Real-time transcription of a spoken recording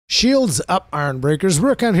Shields up, Ironbreakers.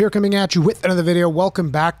 Rurikhan here coming at you with another video. Welcome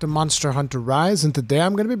back to Monster Hunter Rise, and today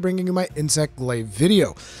I'm going to be bringing you my Insect Glaive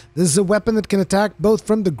video. This is a weapon that can attack both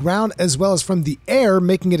from the ground as well as from the air,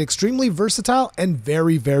 making it extremely versatile and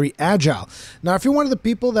very, very agile. Now, if you're one of the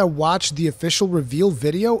people that watched the official reveal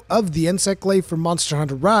video of the Insect Glaive for Monster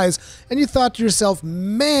Hunter Rise, and you thought to yourself,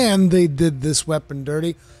 man, they did this weapon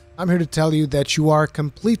dirty, I'm here to tell you that you are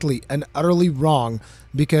completely and utterly wrong,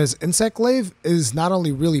 because Insect Glaive is not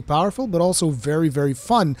only really powerful, but also very, very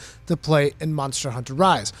fun to play in Monster Hunter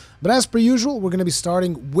Rise. But as per usual, we're going to be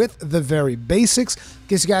starting with the very basics. In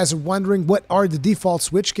case you guys are wondering what are the default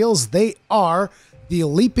switch skills, they are the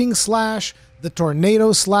Leaping Slash, the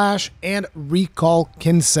Tornado Slash, and Recall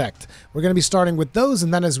Kinsect. We're going to be starting with those,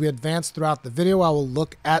 and then as we advance throughout the video, I will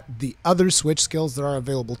look at the other switch skills that are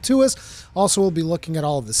available to us. Also, we'll be looking at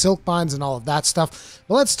all of the Silkbinds and all of that stuff.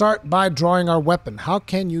 But let's start by drawing our weapon. How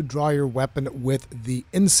can you draw your weapon with the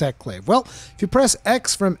Insect Glaive? Well, if you press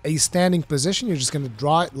X from a standing position, you're just going to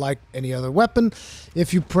draw it like any other weapon.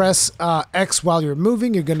 If you press X while you're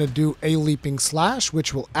moving, you're going to do a Leaping Slash,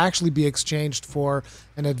 which will actually be exchanged for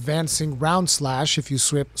an advancing Roundslash if you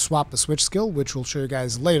swap the switch skill, which we'll show you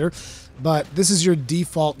guys later. But this is your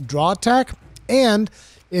default draw attack, and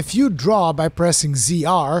if you draw by pressing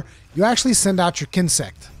ZR, you actually send out your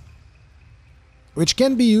Kinsect, which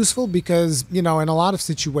can be useful because, you know, in a lot of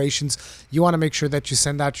situations, you want to make sure that you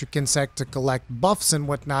send out your Kinsect to collect buffs and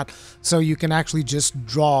whatnot, so you can actually just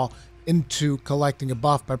draw into collecting a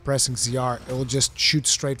buff by pressing ZR. It will just shoot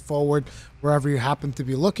straight forward wherever you happen to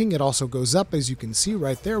be looking. It also goes up, as you can see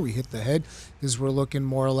right there. We hit the head because we're looking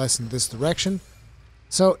more or less in this direction.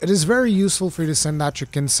 So it is very useful for you to send out your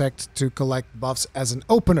Kinsect to collect buffs as an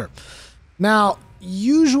opener. Now,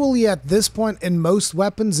 usually at this point in most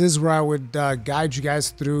weapons is where I would guide you guys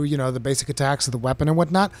through, you know, the basic attacks of the weapon and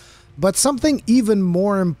whatnot. But something even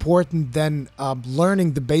more important than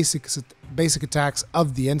learning the basic attacks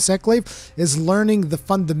of the Insect Glaive is learning the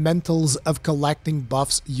fundamentals of collecting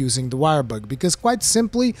buffs using the Wirebug. Because quite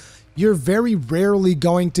simply, you're very rarely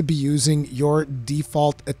going to be using your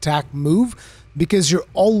default attack move, because you're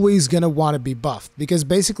always going to want to be buffed. Because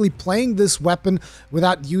basically playing this weapon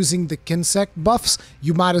without using the Kinsect buffs,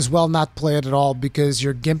 you might as well not play it at all, because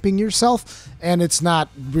you're gimping yourself and it's not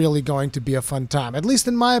really going to be a fun time. At least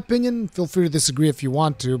in my opinion. Feel free to disagree if you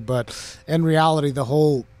want to, but in reality, the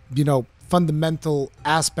whole, you know, fundamental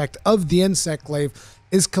aspect of the Insect Glaive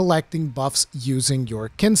is collecting buffs using your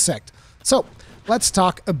Kinsect. So let's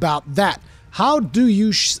talk about that. How do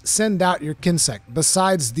you send out your Kinsect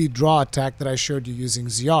besides the draw attack that I showed you using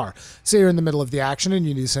ZR? Say you're in the middle of the action and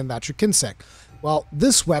you need to send out your Kinsect. Well,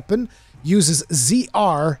 this weapon uses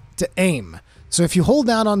ZR to aim. So if you hold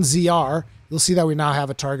down on ZR, you'll see that we now have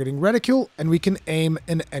a targeting reticule and we can aim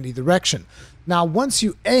in any direction. Now, once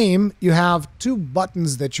you aim, you have two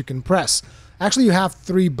buttons that you can press. Actually, you have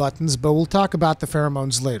three buttons, but we'll talk about the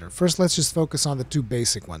pheromones later. First, let's just focus on the two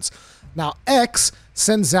basic ones. Now, X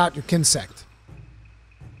sends out your Kinsect.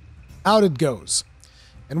 Out it goes.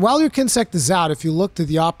 And while your Kinsect is out, if you look to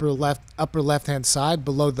the upper left-hand side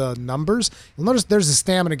below the numbers, you'll notice there's a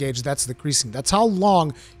stamina gauge that's decreasing. That's how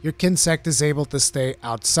long your Kinsect is able to stay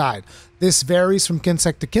outside. This varies from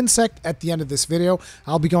Kinsect to Kinsect. At the end of this video,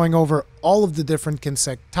 I'll be going over all of the different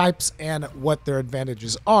Kinsect types and what their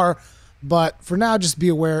advantages are. But for now, just be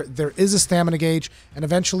aware there is a stamina gauge, and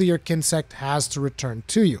eventually your Kinsect has to return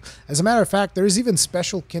to you. As a matter of fact, there is even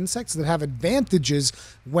special Kinsects that have advantages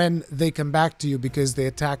when they come back to you because they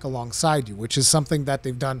attack alongside you, which is something that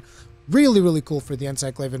they've done really, really cool for the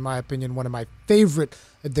Insect Glaive, in my opinion, one of my favorite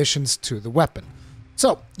additions to the weapon.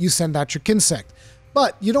 So, you send out your Kinsect.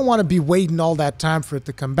 But you don't want to be waiting all that time for it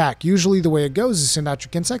to come back. Usually the way it goes is you send out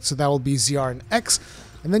your Kinsect, so that will be ZR and X,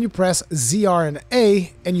 and then you press ZR and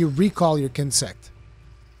A, and you recall your Kinsect.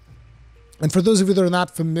 And for those of you that are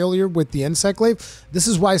not familiar with the Insect Glaive, this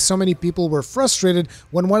is why so many people were frustrated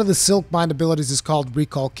when one of the Silkbind abilities is called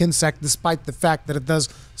Recall Kinsect, despite the fact that it does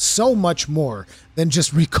so much more than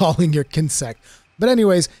just recalling your Kinsect. But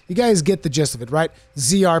anyways, you guys get the gist of it, right?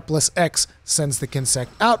 ZR plus X sends the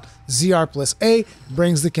Kinsect out. ZR plus A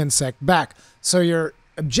brings the Kinsect back. So your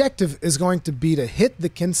objective is going to be to hit the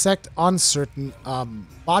Kinsect on certain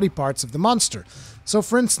body parts of the monster. So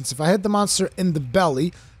for instance, if I hit the monster in the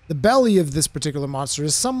belly of this particular monster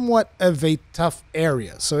is somewhat of a tough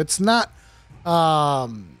area. So it's not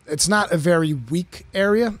a very weak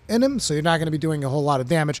area in him, so you're not going to be doing a whole lot of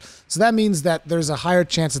damage. So that means that there's a higher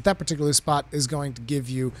chance that that particular spot is going to give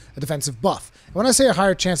you a defensive buff. And when I say a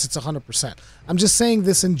higher chance, it's 100%. I'm just saying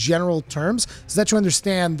this in general terms so that you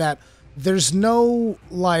understand that there's no,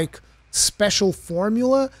 like, special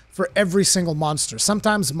formula for every single monster.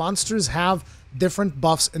 Sometimes monsters have different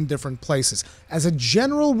buffs in different places. As a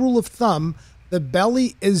general rule of thumb, the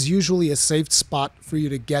belly is usually a safe spot for you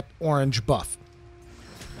to get orange buff.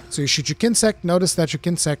 So you shoot your Kinsect, notice that your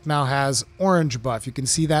Kinsect now has orange buff. You can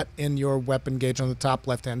see that in your weapon gauge on the top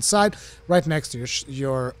left-hand side, right next to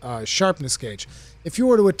your sharpness gauge. If you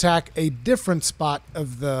were to attack a different spot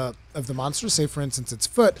of the monster, say for instance its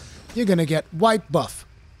foot, you're going to get white buff.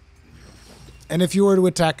 And if you were to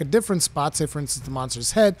attack a different spot, say for instance the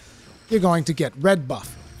monster's head, you're going to get red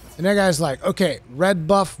buff. And that guy's like, okay, red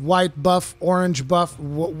buff, white buff, orange buff,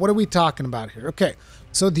 what are we talking about here? Okay,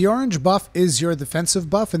 so the orange buff is your defensive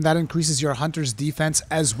buff, and that increases your hunter's defense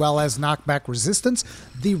as well as knockback resistance.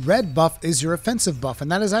 The red buff is your offensive buff,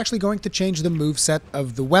 and that is actually going to change the moveset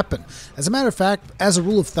of the weapon. As a matter of fact, as a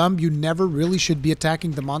rule of thumb, you never really should be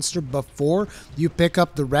attacking the monster before you pick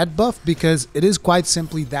up the red buff, because it is quite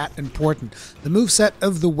simply that important. The moveset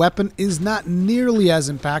of the weapon is not nearly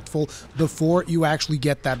as impactful before you actually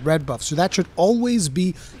get that red buff, so that should always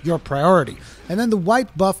be your priority. And then the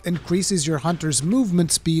white buff increases your hunter's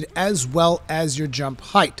movement speed as well as your jump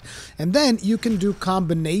height. And then you can do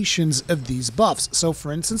combinations of these buffs. So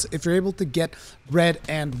for instance, if you're able to get red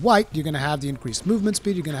and white, you're going to have the increased movement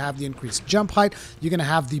speed, you're going to have the increased jump height, you're going to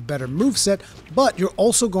have the better moveset, but you're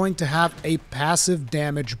also going to have a passive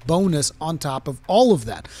damage bonus on top of all of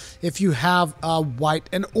that. If you have white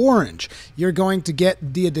and orange, you're going to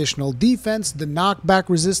get the additional defense, the knockback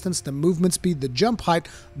resistance, the movement speed, the jump height,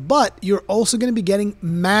 but you're also going to be getting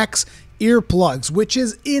max earplugs, which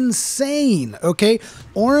is insane, okay?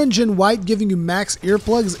 Orange and white giving you max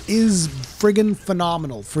earplugs is friggin'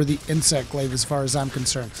 phenomenal for the Insect Glaive as far as I'm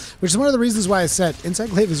concerned, which is one of the reasons why I said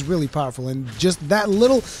Insect Glaive is really powerful, and just that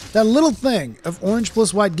little thing of orange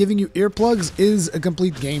plus white giving you earplugs is a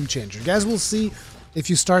complete game changer. You guys will see. If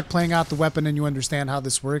you start playing out the weapon and you understand how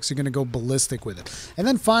this works, you're going to go ballistic with it. And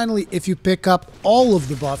then finally, if you pick up all of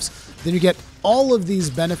the buffs, then you get all of these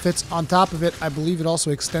benefits. On top of it, I believe it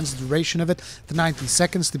also extends the duration of it to 90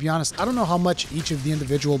 seconds. To be honest, I don't know how much each of the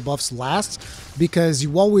individual buffs lasts, because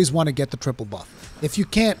you always want to get the triple buff. If you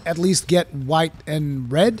can't, at least get white and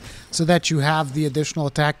red so that you have the additional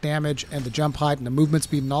attack damage and the jump height and the movement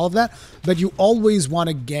speed and all of that. But you always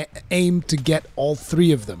want to aim to get all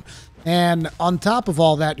three of them. And on top of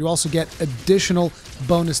all that, you also get additional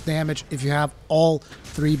bonus damage if you have all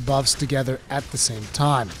three buffs together at the same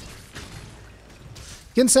time.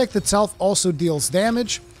 Kinsect itself also deals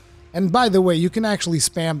damage. And by the way, you can actually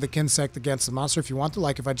spam the Kinsect against the monster if you want to.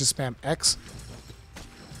 Like if I just spam X,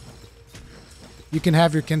 you can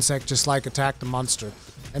have your Kinsect just like attack the monster.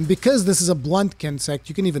 And because this is a blunt Kinsect,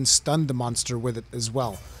 you can even stun the monster with it as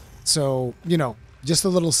well. So, you know, just a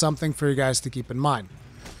little something for you guys to keep in mind.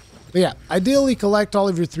 But yeah, ideally collect all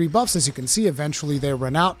of your three buffs. As you can see, eventually they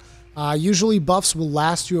run out. Usually buffs will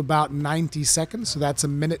last you about 90 seconds, so that's a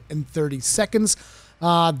minute and 30 seconds.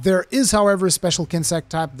 There is, however, a special Kinsect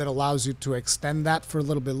type that allows you to extend that for a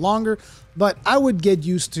little bit longer, but I would get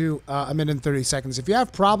used to a minute and 30 seconds. If you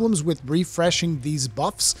have problems with refreshing these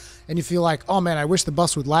buffs and you feel like, oh man, I wish the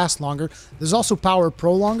buffs would last longer, there's also Power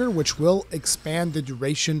Prolonger, which will expand the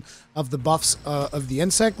duration of the buffs of the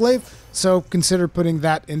Insect Glaive, so consider putting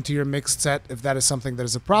that into your mixed set if that is something that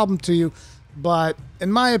is a problem to you. But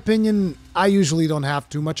in my opinion, I usually don't have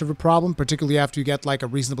too much of a problem, particularly after you get like a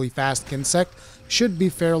reasonably fast Kinsect. Should be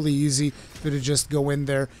fairly easy for you to just go in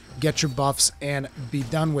there, get your buffs, and be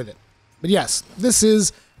done with it. But yes, this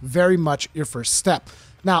is very much your first step.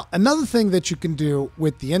 Now, another thing that you can do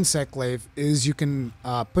with the Insect Glaive is you can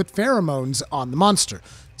put pheromones on the monster.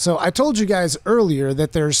 So I told you guys earlier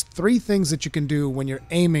that there's three things that you can do when you're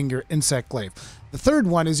aiming your Insect Glaive. The third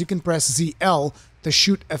one is you can press ZL to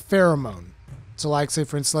shoot a pheromone. So like, say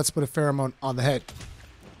for instance, let's put a pheromone on the head.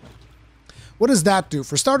 What does that do?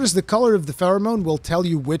 For starters, the color of the pheromone will tell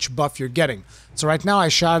you which buff you're getting. So right now I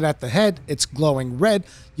shot it at the head, it's glowing red.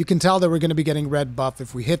 You can tell that we're going to be getting red buff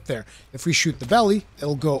if we hit there. If we shoot the belly,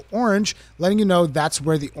 it'll go orange, letting you know that's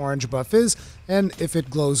where the orange buff is. And if it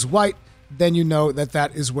glows white, then you know that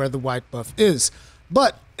that is where the white buff is.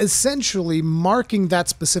 But essentially, marking that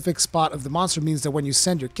specific spot of the monster means that when you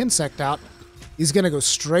send your Kinsect out, he's going to go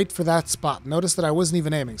straight for that spot. Notice that I wasn't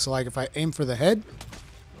even aiming. So like if I aim for the head,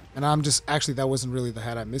 and I'm just, actually that wasn't really the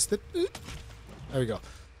head, I missed it. There we go.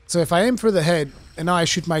 So if I aim for the head, and now I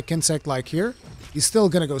shoot my Kinsect like here, he's still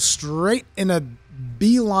going to go straight in a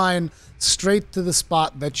beeline straight to the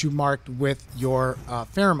spot that you marked with your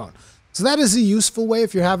pheromone. So that is a useful way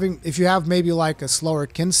if you have maybe like a slower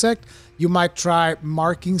Kinsect, you might try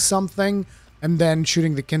marking something and then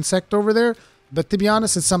shooting the Kinsect over there. But to be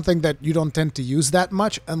honest, it's something that you don't tend to use that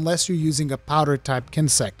much unless you're using a powder type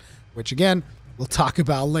Kinsect, which again, we'll talk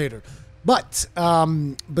about later. But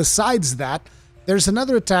besides that, there's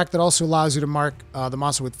another attack that also allows you to mark the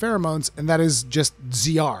monster with pheromones, and that is just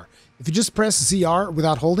ZR. If you just press ZR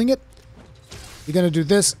without holding it, you're going to do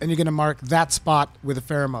this, and you're going to mark that spot with a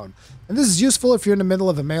pheromone. And this is useful if you're in the middle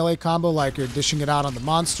of a melee combo, like you're dishing it out on the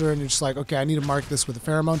monster, and you're just like, okay, I need to mark this with a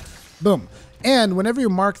pheromone. Boom. And whenever you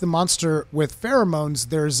mark the monster with pheromones,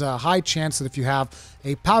 there's a high chance that if you have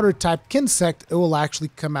a powder-type Kinsect, it will actually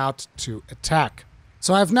come out to attack.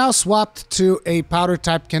 So I've now swapped to a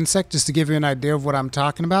powder-type Kinsect just to give you an idea of what I'm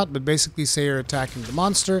talking about. But basically, say you're attacking the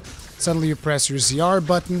monster, suddenly you press your ZR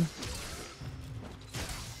button.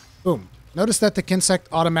 Boom. Notice that the Kinsect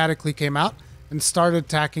automatically came out and started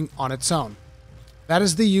attacking on its own. That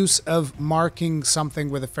is the use of marking something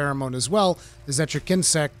with a pheromone as well, is that your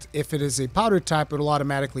Kinsect, if it is a powder type, it will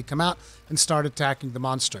automatically come out and start attacking the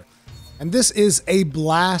monster. And this is a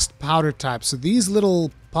blast powder type. So these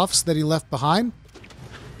little puffs that he left behind,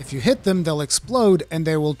 if you hit them, they'll explode and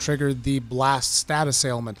they will trigger the blast status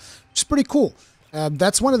ailment, which is pretty cool.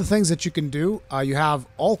 That's one of the things that you can do. You have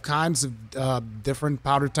all kinds of different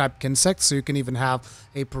powder type Kinsects. So you can even have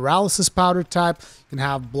a paralysis powder type. You can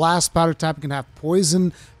have blast powder type. You can have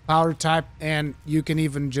poison powder type. And you can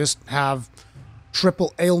even just have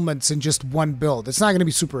triple ailments in just one build. It's not going to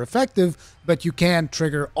be super effective, but you can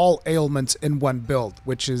trigger all ailments in one build,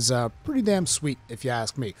 which is pretty damn sweet if you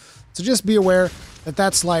ask me. So just be aware that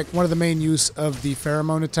that's like one of the main use of the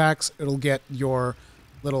pheromone attacks. It'll get your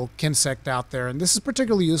little Kinsect out there, and this is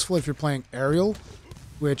particularly useful if you're playing aerial,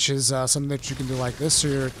 which is something that you can do like this. So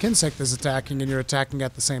your Kinsect is attacking and you're attacking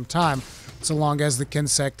at the same time, so long as the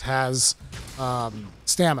Kinsect has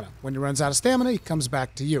stamina. When he runs out of stamina, he comes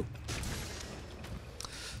back to you.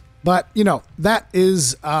 But, you know, that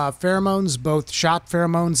is pheromones, both shot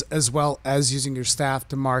pheromones as well as using your staff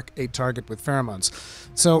to mark a target with pheromones.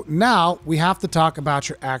 So now we have to talk about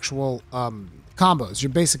your actual combos,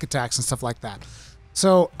 your basic attacks and stuff like that.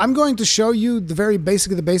 So I'm going to show you the very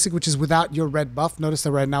basic of the basic, which is without your red buff. Notice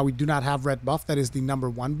that right now we do not have red buff. That is the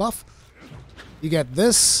 #1 buff. You get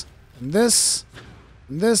this, and this,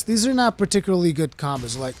 and this. These are not particularly good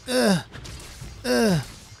combos. Like,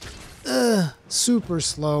 super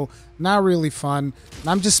slow, not really fun. And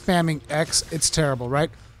I'm just spamming X. It's terrible, right?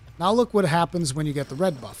 Now look what happens when you get the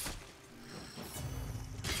red buff.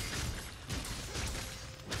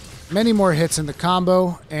 Many more hits in the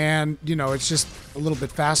combo, and, you know, it's just a little bit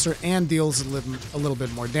faster and deals a little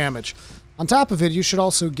bit more damage. On top of it, you should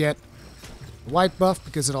also get the white buff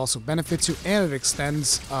because it also benefits you, and it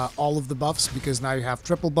extends all of the buffs because now you have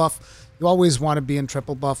triple buff. You always want to be in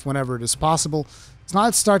triple buff whenever it is possible. So now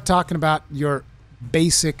let's start talking about your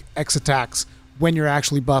basic X attacks when you're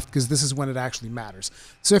actually buffed, because this is when it actually matters.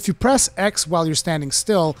 So if you press X while you're standing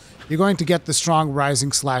still, you're going to get the strong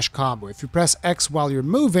rising slash combo. If you press X while you're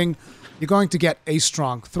moving, you're going to get a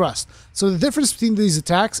strong thrust. So the difference between these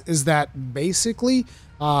attacks is that basically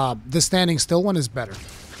the standing still one is better.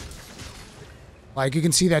 Like you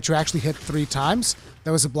can see that you actually hit 3 times.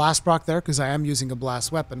 There was a blast proc there because I am using a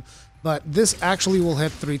blast weapon, but this actually will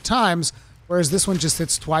hit 3 times, whereas this one just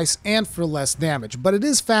hits twice and for less damage. But it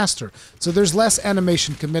is faster, so there's less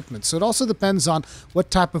animation commitment. So it also depends on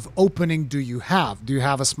what type of opening do you have. Do you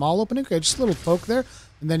have a small opening? Okay, just a little poke there,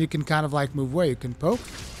 and then you can kind of like move away. You can poke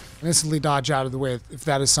and instantly dodge out of the way if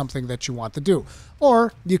that is something that you want to do.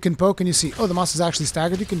 Or you can poke and you see, oh, the monster's actually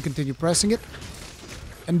staggered. You can continue pressing it,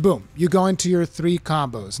 and boom, you go into your 3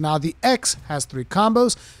 combos. Now the X has 3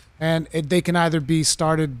 combos, and they can either be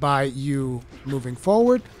started by you moving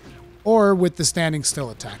forward or with the standing still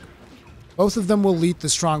attack. Both of them will lead to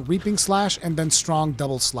strong reaping slash and then strong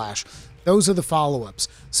double slash. Those are the follow-ups.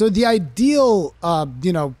 So the ideal,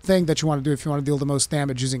 thing that you want to do if you want to deal the most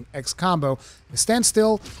damage using X combo is stand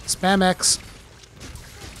still, spam X,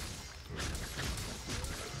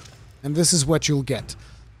 and this is what you'll get.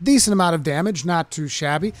 Decent amount of damage, not too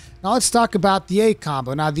shabby. Now let's talk about the A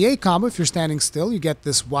combo. Now the A combo, if you're standing still, you get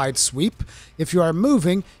this wide sweep. If you are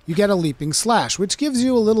moving, you get a leaping slash, which gives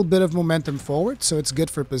you a little bit of momentum forward, so it's good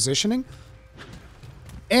for positioning.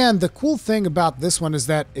 And the cool thing about this one is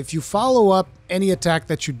that if you follow up any attack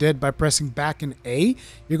that you did by pressing back in A,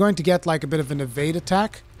 you're going to get like a bit of an evade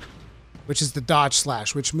attack, which is the dodge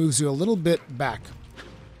slash, which moves you a little bit back.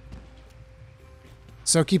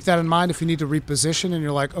 So keep that in mind if you need to reposition and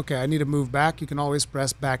you're like, okay, I need to move back. You can always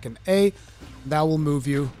press back in A. That will move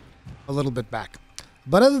you a little bit back.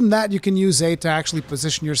 But other than that, you can use A to actually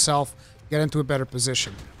position yourself, get into a better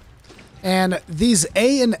position. And these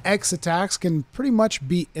A and X attacks can pretty much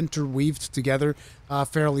be interweaved together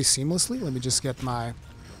fairly seamlessly. Let me just get my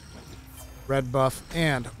red buff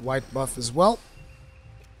and white buff as well.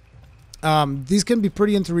 These can be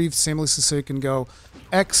pretty interweaved seamlessly, so you can go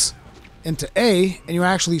X into A, and you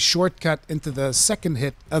actually shortcut into the second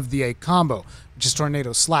hit of the A combo, which is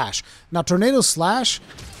Tornado Slash. Now, Tornado Slash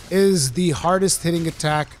is the hardest hitting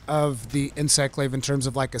attack of the Kinsect Glaive in terms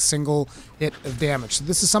of like a single hit of damage. So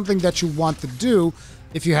this is something that you want to do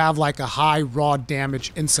if you have like a high raw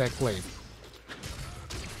damage Kinsect Glaive.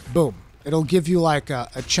 Boom. It'll give you like a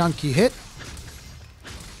chunky hit.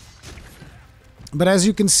 But as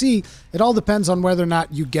you can see, it all depends on whether or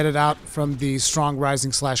not you get it out from the strong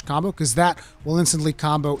rising slash combo, because that will instantly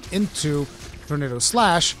combo into Tornado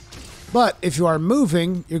Slash. But if you are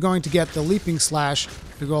moving, you're going to get the leaping slash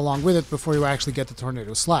to go along with it before you actually get the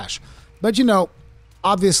Tornado Slash. But you know,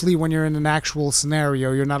 obviously when you're in an actual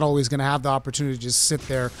scenario, you're not always going to have the opportunity to just sit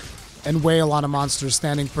there and wail on a monster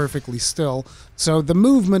standing perfectly still. So the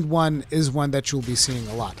movement one is one that you'll be seeing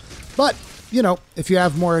a lot. But you know, if you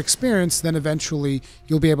have more experience, then eventually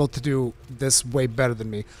you'll be able to do this way better than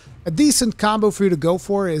me. A decent combo for you to go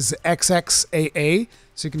for is XXAA.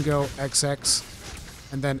 So you can go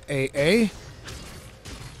XX and then AA.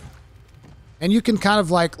 And you can kind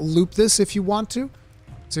of like loop this if you want to.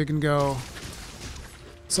 So you can go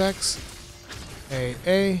XX,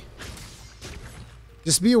 AA.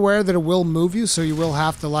 Just be aware that it will move you, so you will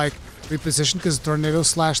have to like reposition, because Tornado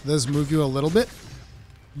Slash does move you a little bit.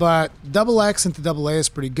 But double X into double A is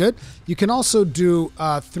pretty good. You can also do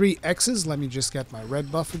 3 X's. Let me just get my red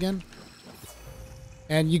buff again.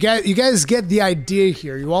 And you guys get the idea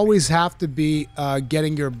here. You always have to be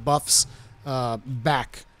getting your buffs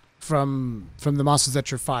back from the monsters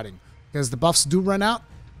that you're fighting, because the buffs do run out.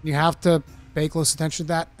 You have to pay close attention to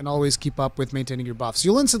that and always keep up with maintaining your buffs.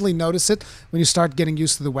 You'll instantly notice it when you start getting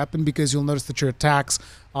used to the weapon, because you'll notice that your attacks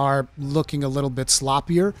are looking a little bit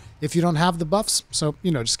sloppier if you don't have the buffs. So,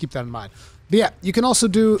 you know, just keep that in mind. But yeah, you can also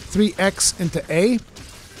do 3X into A.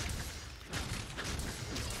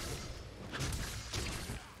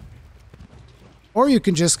 Or you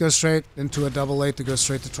can just go straight into a double A to go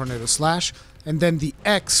straight to Tornado Slash. And then the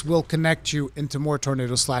X will connect you into more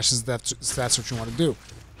Tornado Slashes. That's what you want to do.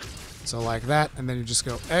 So like that, and then you just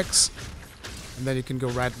go X, and then you can go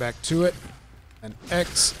right back to it, and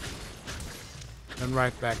X, and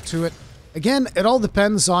right back to it. Again, it all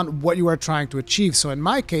depends on what you are trying to achieve. So in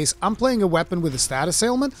my case, I'm playing a weapon with a status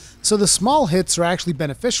ailment, so the small hits are actually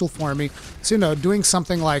beneficial for me. So, you know, doing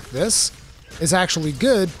something like this is actually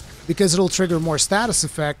good, because it'll trigger more status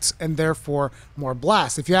effects and therefore more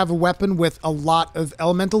blast. If you have a weapon with a lot of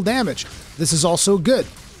elemental damage, this is also good,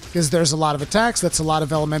 because there's a lot of attacks, that's a lot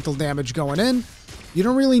of elemental damage going in. You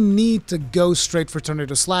don't really need to go straight for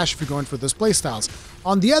Tornado Slash if you're going for those playstyles.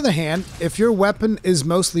 On the other hand, if your weapon is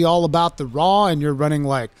mostly all about the raw and you're running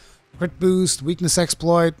like crit boost, weakness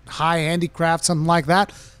exploit, high handicraft, something like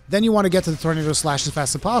that, then you want to get to the Tornado Slash as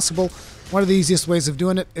fast as possible. One of the easiest ways of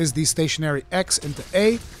doing it is the stationary X into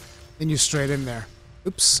A, then you straight in there.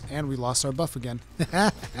 Oops, and we lost our buff again.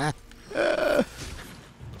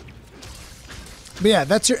 But yeah,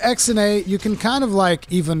 that's your X and A. You can kind of like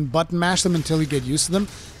even button mash them until you get used to them.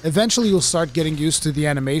 Eventually you'll start getting used to the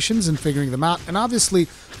animations and figuring them out. And obviously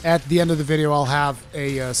at the end of the video I'll have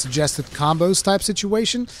a suggested combos type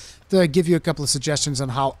situation to give you a couple of suggestions on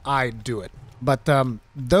how I do it. But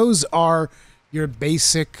those are your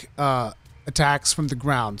basic attacks from the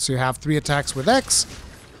ground. So you have 3 attacks with X,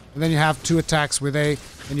 and then you have 2 attacks with A,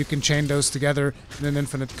 and you can chain those together in an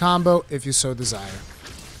infinite combo if you so desire.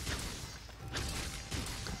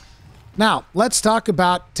 Now, let's talk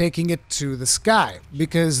about taking it to the sky,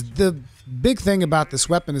 because the big thing about this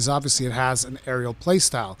weapon is obviously it has an aerial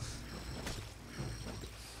playstyle.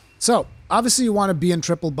 So, obviously you want to be in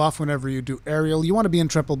triple buff whenever you do aerial. You want to be in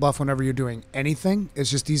triple buff whenever you're doing anything.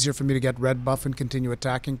 It's just easier for me to get red buff and continue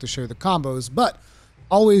attacking to show the combos, but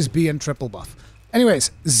always be in triple buff.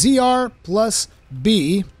 Anyways, ZR plus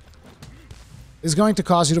B is going to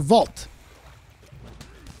cause you to vault.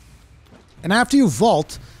 And after you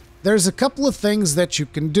vault, there's a couple of things that you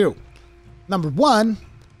can do. Number 1,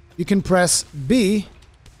 you can press B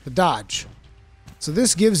to dodge. So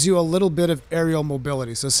this gives you a little bit of aerial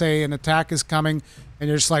mobility. So say an attack is coming and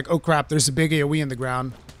you're just like, oh crap, there's a big AoE in the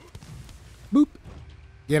ground. Boop.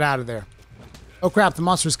 Get out of there. Oh crap, the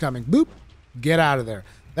monster's coming. Boop. Get out of there.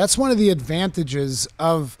 That's one of the advantages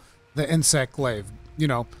of the Kinsect Glaive. You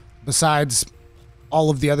know, besides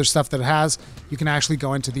all of the other stuff that it has, you can actually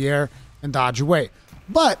go into the air and dodge away.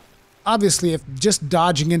 But obviously, if just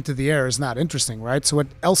dodging into the air is not interesting, right? So what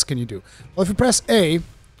else can you do? Well, if you press A,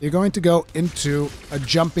 you're going to go into a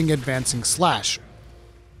jumping advancing slash,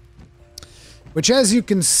 which, as you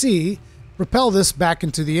can see, propel this back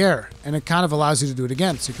into the air, and it kind of allows you to do it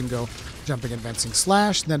again. So you can go jumping advancing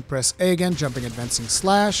slash, then press A again, jumping advancing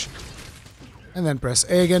slash, and then press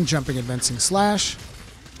A again, jumping advancing slash,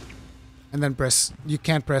 and then you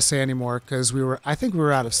can't press A anymore because I think we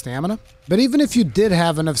were out of stamina. But even if you did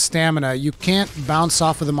have enough stamina, you can't bounce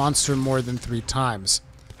off of the monster more than 3 times.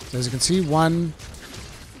 So as you can see, 1,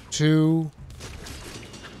 2,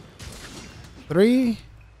 3,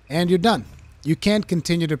 and you're done. You can't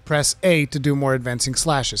continue to press A to do more advancing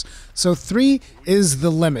slashes. So 3 is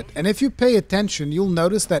the limit. And if you pay attention, you'll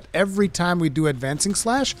notice that every time we do advancing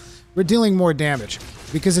slash, we're dealing more damage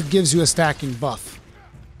because it gives you a stacking buff.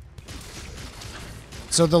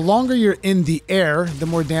 So the longer you're in the air, the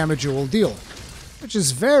more damage you will deal, which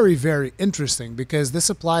is very, very interesting because this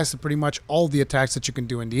applies to pretty much all the attacks that you can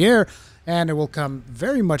do in the air, and it will come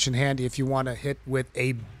very much in handy if you want to hit with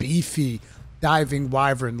a beefy diving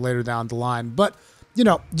Wyvern later down the line. But, you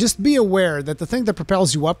know, just be aware that the thing that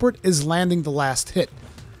propels you upward is landing the last hit.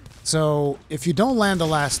 So if you don't land the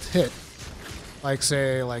last hit, like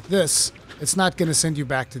say like this, it's not going to send you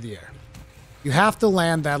back to the air. You have to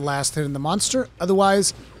land that last hit in the monster,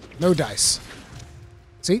 otherwise, no dice.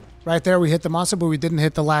 See, right there we hit the monster, but we didn't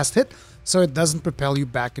hit the last hit, so it doesn't propel you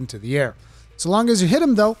back into the air. So long as you hit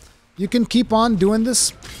him, though, you can keep on doing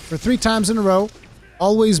this for 3 times in a row,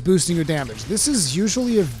 always boosting your damage. This is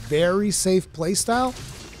usually a very safe playstyle.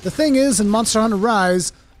 The thing is, in Monster Hunter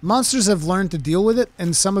Rise, monsters have learned to deal with it,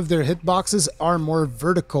 and some of their hitboxes are more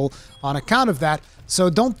vertical on account of that,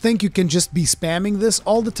 so don't think you can just be spamming this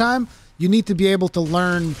all the time. You need to be able to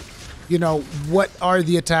learn, you know, what are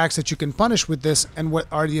the attacks that you can punish with this and what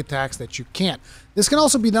are the attacks that you can't. This can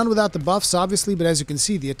also be done without the buffs, obviously, but as you can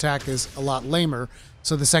see, the attack is a lot lamer.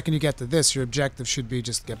 So the second you get to this, your objective should be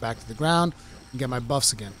just get back to the ground and get my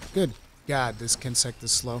buffs again. Good God, this Kinsect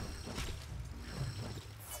is slow.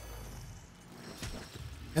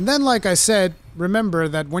 And then, like I said, remember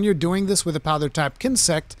that when you're doing this with a powder type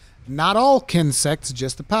Kinsect, not all Kinsects,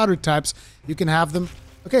 just the powder types, you can have them,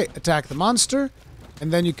 okay, attack the monster,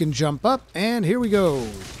 and then you can jump up, and here we go.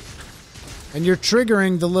 And you're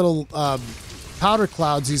triggering the little powder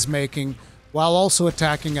clouds he's making while also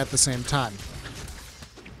attacking at the same time.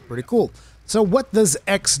 Pretty cool. So what does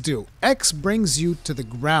X do? X brings you to the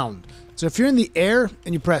ground. So if you're in the air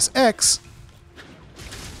and you press X,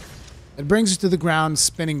 it brings you to the ground,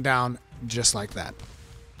 spinning down just like that.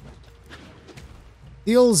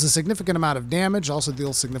 Deals a significant amount of damage, also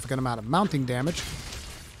deals a significant amount of mounting damage.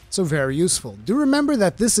 So very useful. Do remember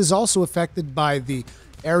that this is also affected by the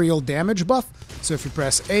aerial damage buff. So if you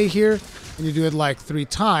press A here and you do it like 3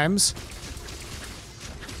 times,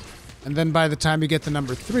 and then by the time you get to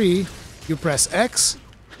number 3, you press X,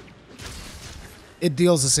 it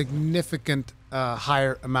deals a significant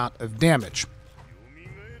higher amount of damage.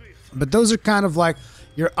 But those are kind of like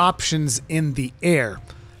your options in the air.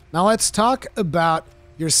 Now let's talk about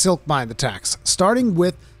your Silkbind attacks, starting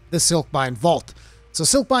with the Silkbind Vault. So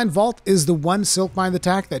Silkbind Vault is the one Silkbind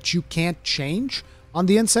attack that you can't change on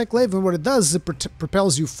the Kinsect Glaive, and what it does is it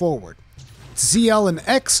propels you forward. It's ZL and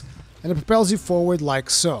X, and it propels you forward like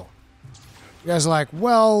so. You guys are like,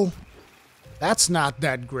 well, that's not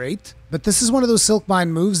that great. But this is one of those Silkbind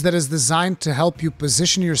moves that is designed to help you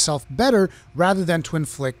position yourself better rather than to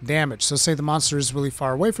inflict damage. So say the monster is really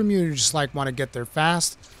far away from you and you just like want to get there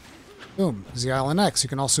fast. Boom, ZL and X. You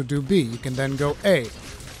can also do B. You can then go A.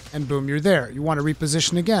 And boom, you're there. You want to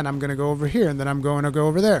reposition again. I'm going to go over here, and then I'm going to go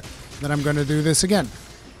over there. Then I'm going to do this again.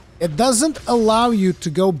 It doesn't allow you to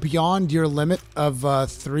go beyond your limit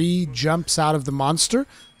of 3 jumps out of the monster.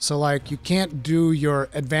 So, like, you can't do your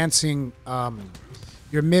advancing,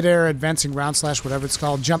 your mid-air advancing Roundslash, whatever it's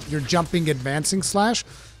called, your jumping advancing slash.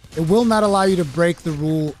 It will not allow you to break the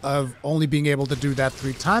rule of only being able to do that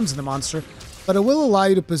 3 times in the monster, but it will allow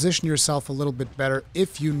you to position yourself a little bit better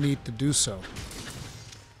if you need to do so.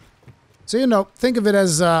 So, you know, think of it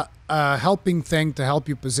as a helping thing to help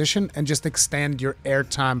you position and just extend your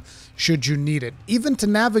airtime should you need it. Even to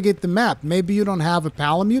navigate the map. Maybe you don't have a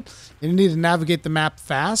Palamute and you need to navigate the map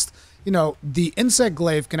fast. You know, the Kinsect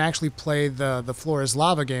Glaive can actually play the floor is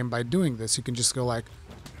lava game by doing this. You can just go like,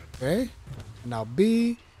 okay, now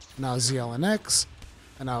B, now ZL and X,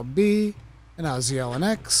 and now B, and now ZL and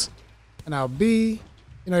X, and now B.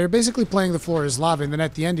 You know, you're basically playing the floor is lava, and then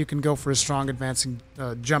at the end you can go for a strong advancing,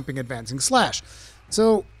 jumping advancing slash.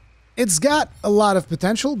 So It's got a lot of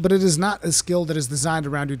potential, but it is not a skill that is designed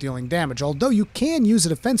around you dealing damage, although you can use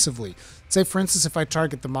it offensively. Say, for instance, if I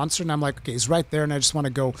target the monster and I'm like, okay, he's right there and I just want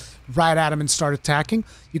to go right at him and start attacking,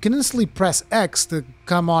 you can instantly press X to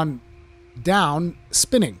come on down,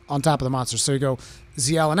 spinning on top of the monster. So you go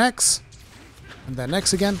ZL and X, and then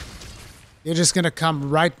X again. You're just going to come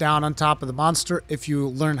right down on top of the monster if you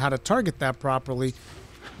learn how to target that properly.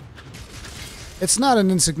 It's not an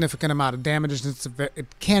insignificant amount of damage.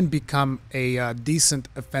 It can become a decent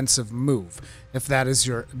offensive move if that is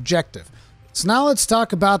your objective. So now let's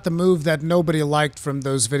talk about the move that nobody liked from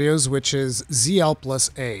those videos, which is ZL plus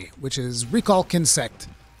A, which is Recall Kinsect.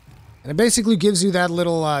 And it basically gives you that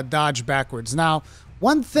little dodge backwards. Now,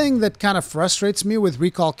 one thing that kind of frustrates me with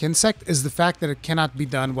Recall Kinsect is the fact that it cannot be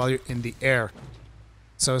done while you're in the air.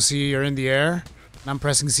 So see, you're in the air, and I'm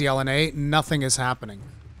pressing ZL and A, nothing is happening.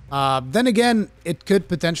 Then again, it could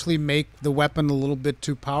potentially make the weapon a little bit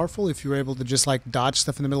too powerful if you're able to just like dodge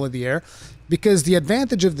stuff in the middle of the air. Because the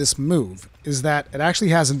advantage of this move is that it actually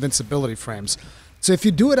has invincibility frames. So if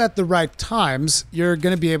you do it at the right times, you're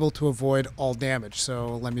going to be able to avoid all damage.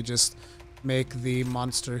 So let me just make the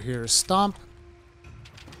monster here stomp.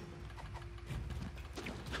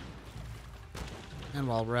 And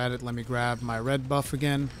while we're at it, let me grab my red buff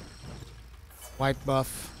again. White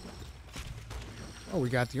buff. Oh, we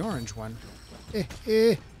got the orange one.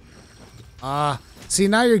 See,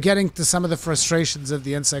 now you're getting to some of the frustrations of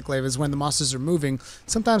the Insect Glaive is when the monsters are moving.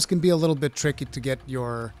 Sometimes can be a little bit tricky to get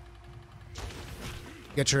your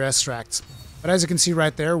extracts. But as you can see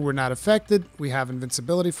right there, we're not affected. We have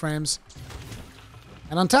invincibility frames.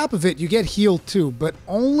 And on top of it, you get healed too, but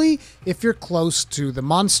only if you're close to the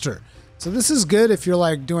monster. So this is good if you're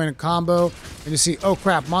like doing a combo and you see, oh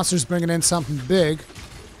crap, monster's bringing in something big.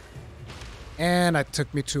 And it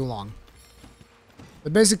took me too long.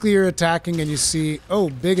 But basically you're attacking and you see, oh,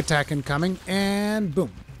 big attack incoming, and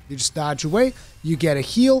boom. You just dodge away, you get a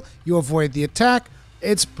heal, you avoid the attack.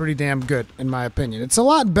 It's pretty damn good, in my opinion. It's a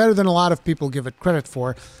lot better than a lot of people give it credit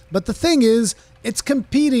for. But the thing is, it's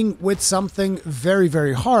competing with something very,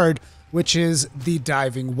 very hard, which is the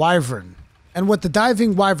Diving Wyvern. And what the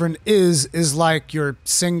Diving Wyvern is like your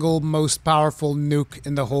single most powerful nuke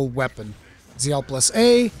in the whole weapon. ZL plus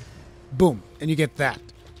A, boom, and you get that.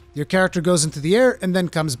 Your character goes into the air and then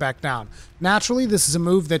comes back down. Naturally, this is a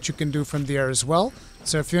move that you can do from the air as well.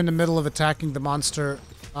 So if you're in the middle of attacking the monster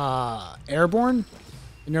airborne,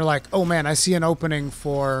 and you're like, oh man, I see an opening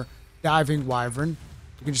for Diving Wyvern,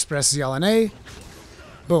 you can just press ZL and A,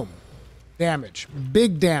 boom. Damage.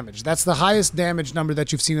 Big damage. That's the highest damage number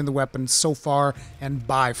that you've seen in the weapon so far and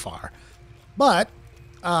by far. But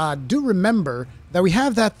do remember that we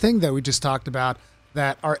have that thing that we just talked about,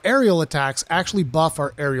 that our aerial attacks actually buff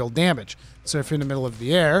our aerial damage. So if you're in the middle of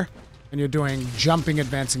the air and you're doing jumping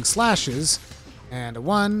advancing slashes, and a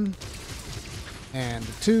 1, and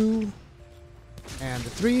a 2, and a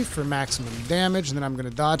 3 for maximum damage, and then I'm going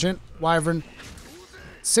to dodge it. Wyvern,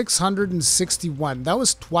 661. That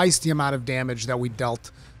was twice the amount of damage that we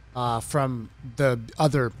dealt from the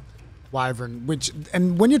other Wyvern.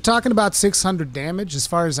 And when you're talking about 600 damage, as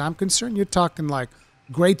far as I'm concerned, you're talking like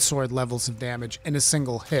greatsword levels of damage in a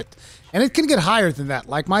single hit. And it can get higher than that.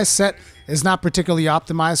 Like my set is not particularly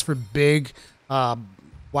optimized for big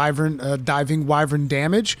diving Wyvern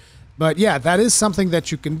damage. But yeah, that is something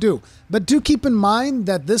that you can do. But do keep in mind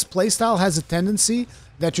that this playstyle has a tendency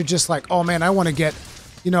that you're just like, oh man, I want to get,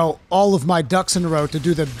 you know, all of my ducks in a row to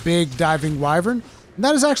do the big Diving Wyvern. And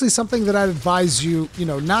that is actually something that I'd advise you, you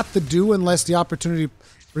know, not to do unless the opportunity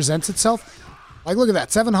presents itself. Like, look at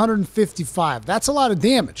that, 755. That's a lot of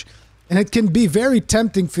damage. And it can be very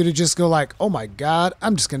tempting for you to just go like, oh my god,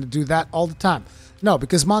 I'm just going to do that all the time. No,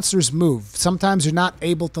 because monsters move. Sometimes you're not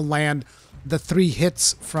able to land the 3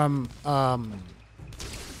 hits from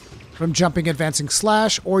jumping advancing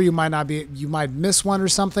slash, or you might miss one or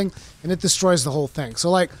something, and it destroys the whole thing. So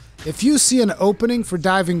like, if you see an opening for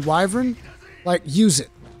Diving Wyvern, like, use it.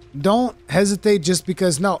 Don't hesitate just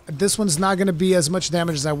because, no, this one's not going to be as much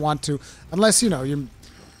damage as I want to, unless, you know,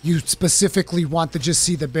 you specifically want to just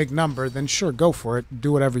see the big number, then sure, go for it.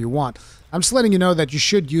 Do whatever you want. I'm just letting you know that you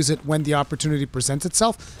should use it when the opportunity presents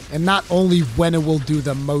itself, and not only when it will do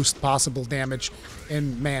the most possible damage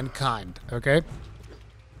in mankind, okay?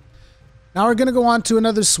 Now we're going to go on to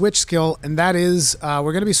another switch skill, and that is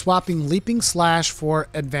we're going to be swapping Leaping Slash for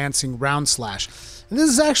Advancing Roundslash. And this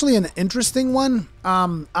is actually an interesting one.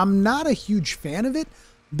 I'm not a huge fan of it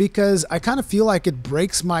because I kind of feel like it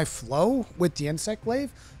breaks my flow with the Insect Glaive,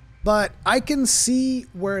 but I can see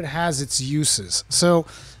where it has its uses. So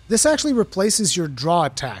this actually replaces your draw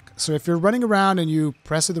attack. So if you're running around and you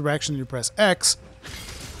press a direction and you press X,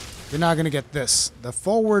 you're not going to get this, the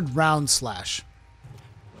forward Roundslash,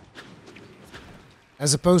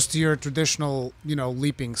 as opposed to your traditional, you know,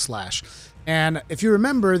 leaping slash. And if you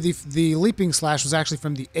remember, the leaping slash was actually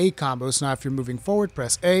from the A combo. So now if you're moving forward,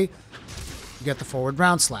 press A, you get the forward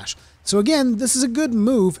Roundslash. So again, this is a good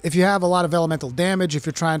move if you have a lot of elemental damage, if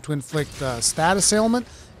you're trying to inflict status ailment.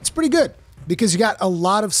 It's pretty good because you got a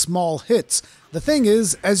lot of small hits. The thing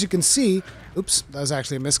is, as you can see, oops, that was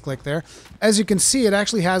actually a misclick there. As you can see, it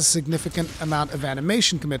actually has a significant amount of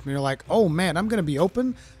animation commitment. You're like, oh man, I'm going to be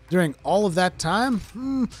open during all of that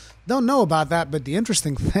time? Don't know about that, but the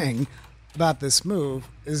interesting thing about this move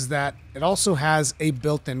is that it also has a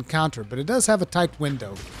built-in counter, but it does have a tight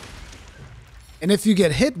window. And if you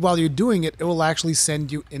get hit while you're doing it, it will actually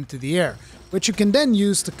send you into the air, which you can then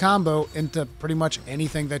use to combo into pretty much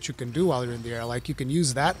anything that you can do while you're in the air. Like you can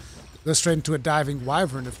use that, go straight into a diving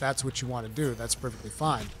Wyvern if that's what you want to do. That's perfectly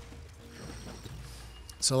fine.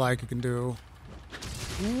 So like you can do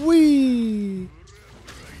whee,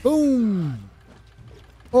 boom.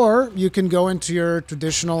 Or you can go into your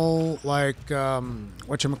traditional, like,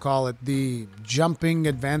 whatchamacallit, the jumping,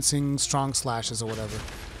 advancing, strong slashes or whatever.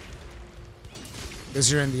 Because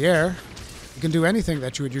you're in the air, you can do anything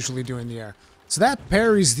that you would usually do in the air. So that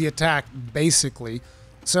parries the attack, basically.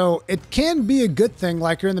 So it can be a good thing,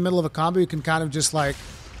 like you're in the middle of a combo, you can kind of just, like,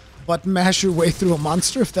 button mash your way through a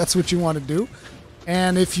monster if that's what you want to do.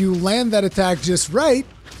 And if you land that attack just right,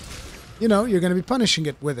 you know, you're going to be punishing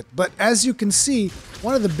it with it. But as you can see,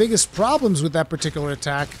 one of the biggest problems with that particular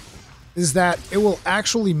attack is that it will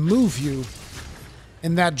actually move you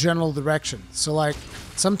in that general direction. So like,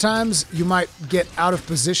 sometimes you might get out of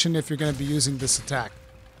position if you're going to be using this attack.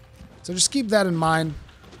 So just keep that in mind.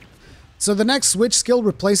 So the next switch skill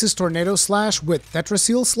replaces Tornado Slash with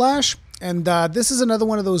Tetraseal Slash. And this is another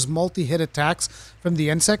one of those multi-hit attacks from the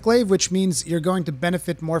Kinsect Glaive, which means you're going to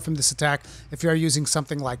benefit more from this attack if you're using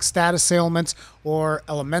something like status ailments or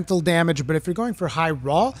elemental damage. But if you're going for high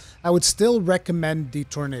raw, I would still recommend the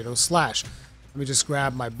Tornado Slash. Let me just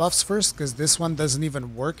grab my buffs first, because this one doesn't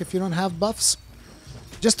even work if you don't have buffs.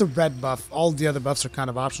 Just a red buff. All the other buffs are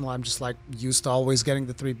kind of optional. I'm just like used to always getting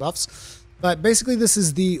the 3 buffs. But basically this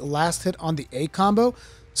is the last hit on the A combo.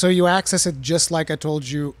 So you access it just like I told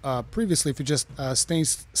you previously. If you just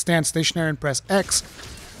stand stationary and press X,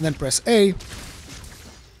 and then press A,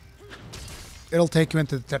 it'll take you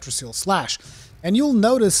into the Tetraseal Slash. And you'll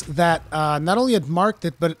notice that not only it marked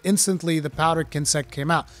it, but instantly the Powder Kinsect came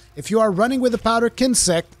out. If you are running with a Powder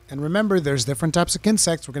Kinsect, and remember there's different types of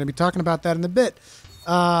Kinsects, we're going to be talking about that in a bit,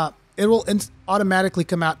 it will automatically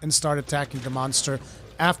come out and start attacking the monster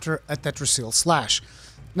after a Tetraseal Slash.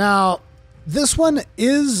 Now, this one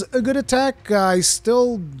is a good attack. I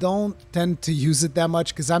still don't tend to use it that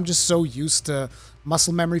much because I'm just so used to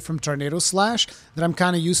muscle memory from Tornado Slash that I'm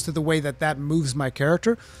kind of used to the way that that moves my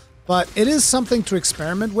character. But it is something to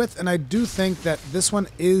experiment with, and I do think that this one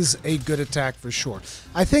is a good attack for sure.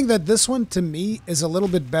 I think that this one, to me, is a little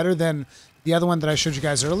bit better than the other one that I showed you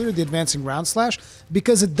guys earlier, the Advancing Roundslash,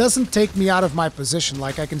 because it doesn't take me out of my position.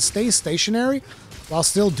 Like, I can stay stationary while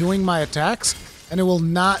still doing my attacks, and it will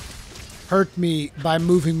not hurt me by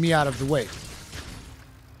moving me out of the way.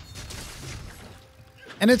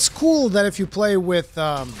 And it's cool that if you play with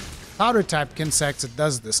powder type Kinsects, it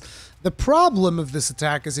does this. The problem of this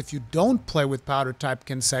attack is if you don't play with powder type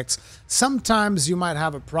Kinsects, sometimes you might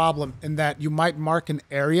have a problem in that you might mark an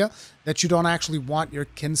area that you don't actually want your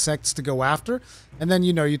Kinsects to go after. And then,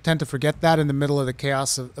 you know, you tend to forget that in the middle of the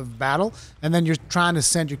chaos of battle. And then you're trying to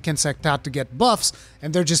send your Kinsect out to get buffs,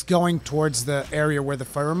 and they're just going towards the area where the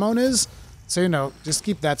Pheromone is. So, you know, just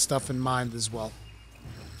keep that stuff in mind as well.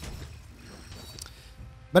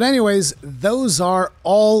 But anyways, those are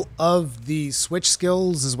all of the switch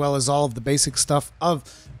skills as well as all of the basic stuff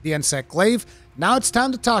of the Kinsect Glaive. Now it's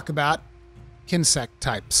time to talk about Kinsect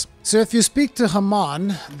Types. So if you speak to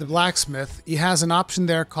Haman, the blacksmith, he has an option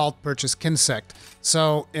there called Purchase Kinsect.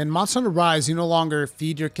 So in Monster Hunter Rise, you no longer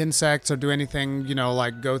feed your Kinsects or do anything, you know,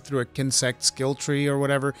 like go through a Kinsect skill tree or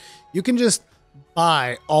whatever. You can just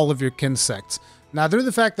buy all of your Kinsects. Now, due to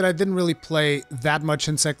the fact that I didn't really play that much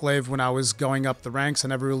Kinsect Glaive when I was going up the ranks, I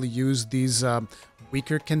never really used these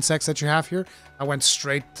weaker Kinsects that you have here. I went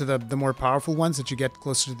straight to the more powerful ones that you get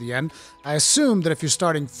closer to the end. I assume that if you're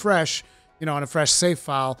starting fresh, you know, on a fresh save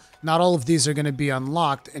file, not all of these are going to be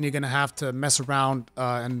unlocked, and you're going to have to mess around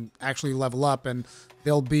and actually level up, and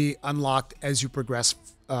they'll be unlocked as you progress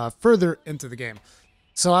further into the game.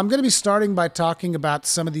 So I'm going to be starting by talking about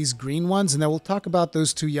some of these green ones, and then we'll talk about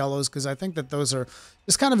those 2 yellows, because I think that those are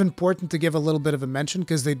just kind of important to give a little bit of a mention,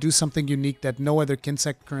 because they do something unique that no other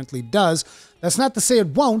Kinsect currently does. That's not to say it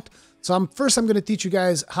won't, So first I'm going to teach you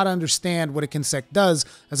guys how to understand what a Kinsect does,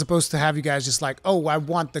 as opposed to have you guys just like, oh, I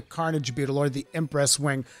want the Carnage Beetle or the Impress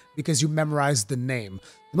Wing because you memorized the name.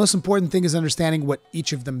 The most important thing is understanding what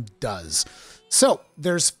each of them does. So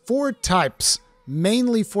there's 4 types,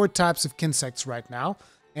 mainly 4 types of Kinsects right now,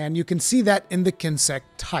 and you can see that in the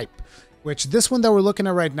Kinsect type, which this one that we're looking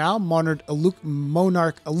at right now, Monarch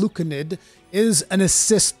Alucanid, is an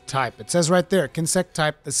assist type. It says right there, Kinsect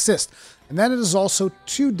type assist. And then it is also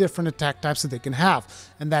 2 different attack types that they can have,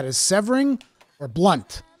 and that is severing or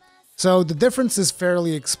blunt. So the difference is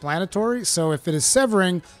fairly explanatory. So if it is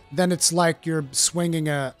severing, then it's like you're swinging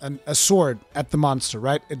a sword at the monster,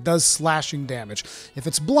 right? It does slashing damage. If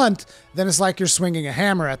it's blunt, then it's like you're swinging a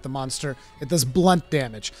hammer at the monster. It does blunt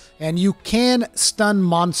damage. And you can stun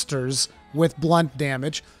monsters with blunt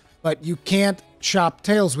damage, but you can't chop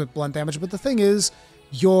tails with blunt damage. But the thing is,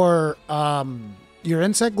 your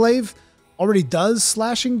Insect Glaive already does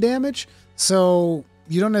slashing damage, so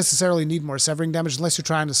you don't necessarily need more severing damage unless you're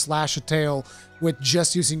trying to slash a tail with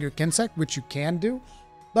just using your Kinsect, which you can do.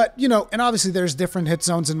 But, you know, and obviously there's different hit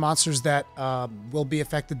zones in monsters that will be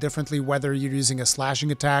affected differently, whether you're using a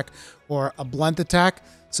slashing attack or a blunt attack.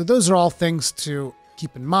 So those are all things to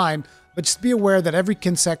keep in mind. But just be aware that every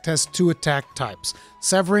Kinsect has 2 attack types,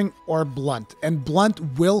 severing or blunt. And blunt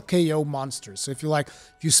will KO monsters. So if you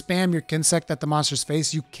spam your Kinsect at the monster's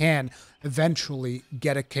face, you can eventually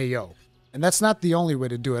get a KO. And that's not the only way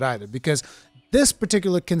to do it either, because this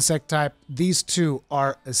particular Kinsect type, these 2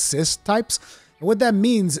 are assist types. And what that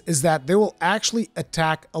means is that they will actually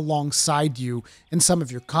attack alongside you in some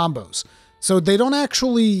of your combos. So they don't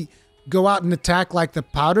actually go out and attack like the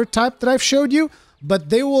powder type that I've showed you, but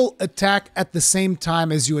they will attack at the same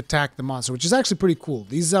time as you attack the monster, which is actually pretty cool.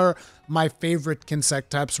 These are my favorite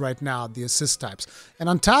Kinsect types right now, the assist types. And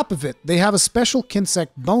on top of it, they have a special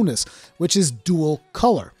Kinsect bonus, which is dual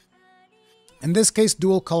color. In this case,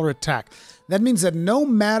 dual color attack. That means that no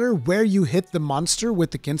matter where you hit the monster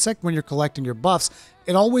with the Kinsect when you're collecting your buffs,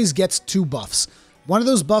 it always gets 2 buffs. One of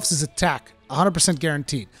those buffs is attack, 100%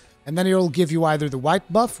 guaranteed. And then it'll give you either the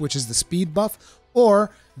white buff, which is the speed buff,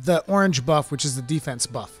 or the orange buff, which is the defense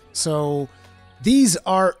buff. So these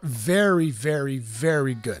are very, very,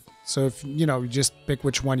 very good. So if you just pick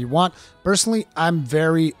which one you want. Personally, I'm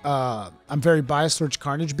very biased towards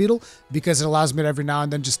Carnage Beetle because it allows me to every now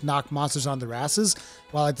and then just knock monsters on their asses,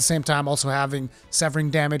 while at the same time also having severing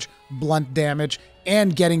damage, blunt damage,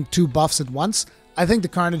 and getting 2 buffs at once. I think the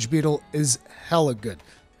Carnage Beetle is hella good.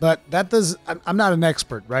 But I'm not an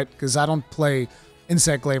expert, right? Because I don't play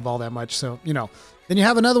Insect Glaive all that much, so, Then you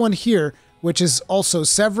have another one here, which is also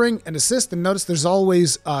severing and assist. And notice there's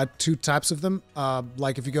always 2 types of them.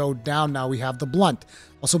 Like if you go down now, we have the blunt.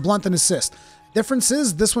 Also blunt and assist. Difference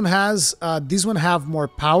is these one have more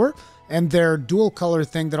power, and their dual color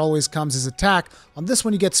thing that always comes is attack. On this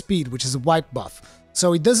one, you get speed, which is a white buff.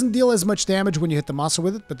 So it doesn't deal as much damage when you hit the monster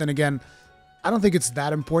with it. But then again, I don't think it's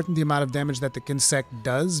that important, the amount of damage that the Kinsect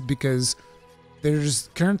does, because there's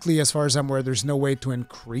currently, as far as I'm aware, there's no way to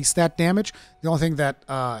increase that damage. The only thing that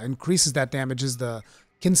increases that damage is the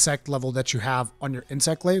Kinsect level that you have on your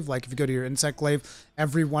Insect Glaive. Like if you go to your Insect Glaive,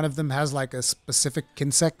 every one of them has like a specific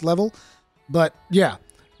Kinsect level. But yeah,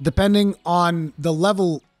 depending on the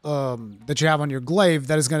level that you have on your Glaive,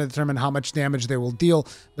 that is going to determine how much damage they will deal.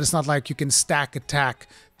 But it's not like you can stack attack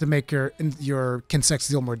to make your Kinsects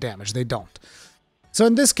deal more damage. They don't. So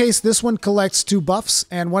in this case, this one collects 2 buffs,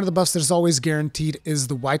 and one of the buffs that is always guaranteed is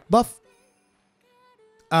the white buff.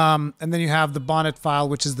 And then you have the bonnet file,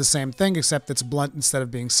 which is the same thing, except it's blunt instead of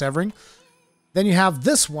being severing. Then you have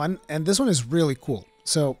this one, and this one is really cool.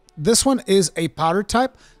 So this one is a powder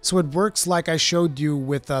type, so it works like I showed you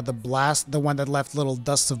with the blast, the one that left little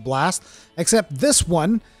dusts of blast, except this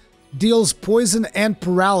one deals poison and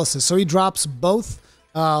paralysis. So he drops both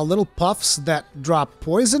little puffs that drop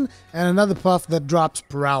poison and another puff that drops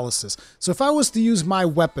paralysis. So if I was to use my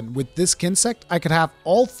weapon with this Kinsect, I could have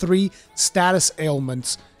all 3 status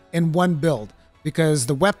ailments in one build, because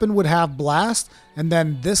the weapon would have blast, and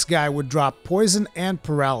then this guy would drop poison and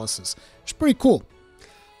paralysis. It's pretty cool.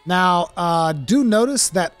 Now, do notice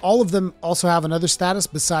that all of them also have another status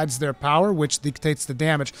besides their power, which dictates the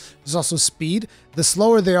damage. There's also speed. The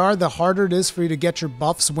slower they are, the harder it is for you to get your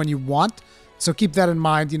buffs when you want. So keep that in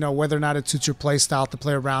mind, whether or not it suits your playstyle to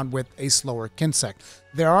play around with a slower Kinsect.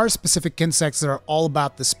 There are specific Kinsects that are all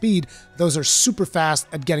about the speed. Those are super fast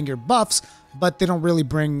at getting your buffs, but they don't really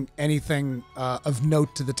bring anything of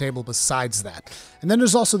note to the table besides that. And then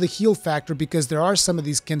there's also the heal factor, because there are some of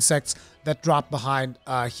these Kinsects that drop behind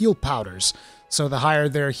heal powders. So the higher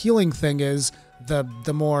their healing thing is,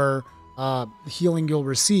 the more healing you'll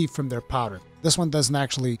receive from their powder. This one doesn't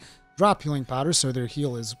actually drop healing powder, so their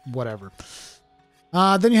heal is whatever.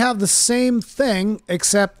 Then you have the same thing,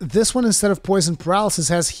 except this one, instead of poison paralysis,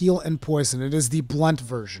 has heal and poison. It is the blunt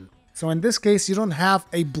version. So in this case, you don't have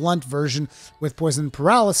a blunt version with poison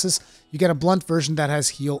paralysis. You get a blunt version that has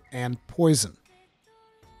heal and poison.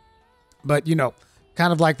 But, you know,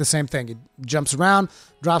 kind of like the same thing. It jumps around,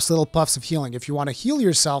 drops little puffs of healing. If you want to heal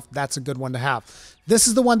yourself, that's a good one to have. This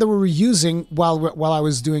is the one that we were using while I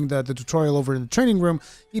was doing the tutorial over in the training room.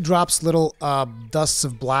 He drops little dusts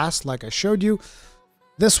of blast, like I showed you.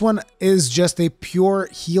 This one is just a pure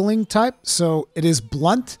healing type, so it is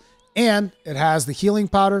blunt, and it has the healing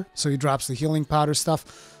powder, so he drops the healing powder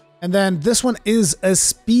stuff. And then this one is a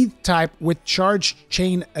speed type with charge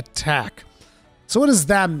chain attack. So what does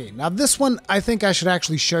that mean? Now this one, I think I should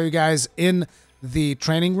actually show you guys in the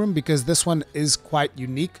training room, because this one is quite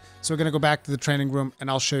unique. So we're going to go back to the training room and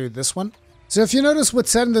I'll show you this one. So if you notice,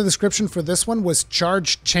 what's said in the description for this one was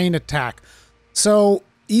charge chain attack. So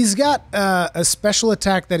he's got a special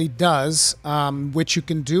attack that he does, which you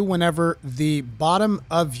can do whenever the bottom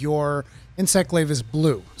of your Insect Glaive is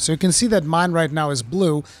blue. So you can see that mine right now is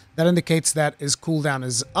blue. That indicates that his cooldown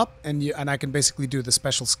is up, and I can basically do the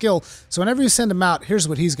special skill. So whenever you send him out, here's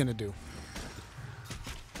what he's going to do.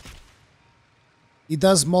 He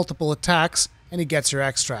does multiple attacks, and he gets your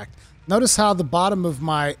extract. Notice how the bottom of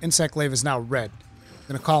my Insect Glaive is now red. I'm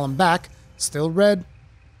going to call him back. Still red,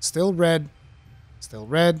 still red, still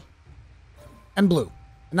red, and blue.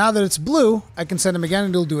 And now that it's blue, I can send him again,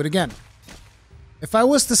 and he'll do it again. If I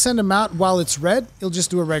was to send him out while it's red, he'll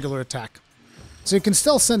just do a regular attack. So you can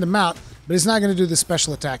still send him out, but he's not going to do the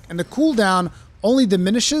special attack. And the cooldown only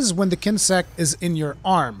diminishes when the Kinsect is in your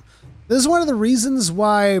arm. This is one of the reasons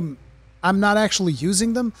why I'm not actually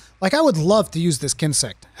using them. Like, I would love to use this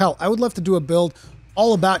Kinsect. Hell, I would love to do a build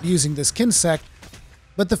all about using this Kinsect.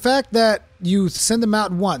 But the fact that you send them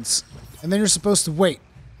out once, and then you're supposed to wait.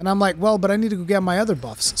 And I'm like, well, but I need to go get my other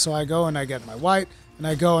buffs. So I go and I get my white, and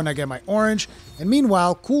I go and I get my orange. And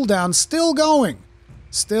meanwhile, cooldown still going.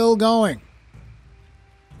 Still going.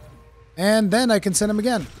 And then I can send him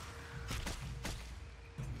again.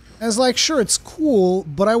 And it's like, sure, it's cool,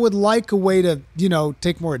 but I would like a way to, you know,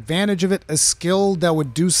 take more advantage of it. A skill that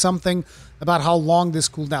would do something about how long this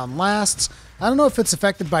cooldown lasts. I don't know if it's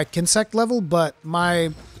affected by Kinsect level, but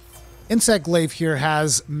my Insect Glaive here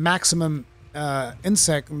has maximum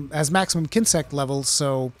maximum Kinsect levels,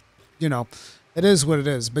 so, you know, it is what it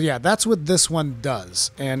is. But yeah, that's what this one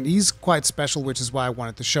does. And he's quite special, which is why I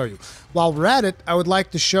wanted to show you. While we're at it, I would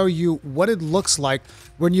like to show you what it looks like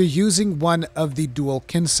when you're using one of the dual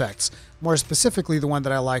Kinsects. More specifically, the one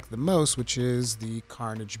that I like the most, which is the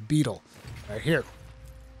Carnage Beetle, right here.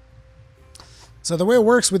 So the way it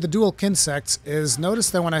works with the dual Kinsects is, notice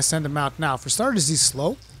that when I send him out now, for starters, he's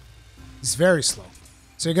slow. He's very slow.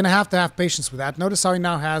 So you're going to have patience with that. Notice how he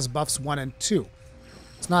now has buffs 1 and 2.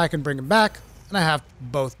 So now I can bring him back, and I have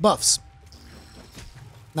both buffs.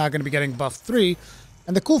 Now I'm going to be getting buff 3.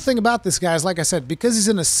 And the cool thing about this guy is, like I said, because he's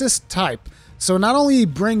an assist type, so not only he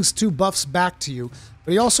brings 2 buffs back to you,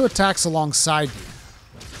 but he also attacks alongside you.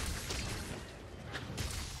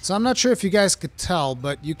 So I'm not sure if you guys could tell,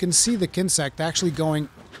 but you can see the Kinsect actually going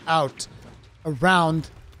out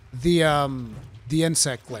around the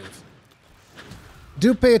Insect Glaive.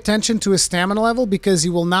 Do pay attention to his stamina level, because he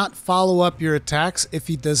will not follow up your attacks if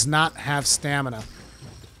he does not have stamina.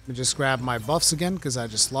 Let me just grab my buffs again, because I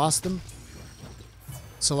just lost them.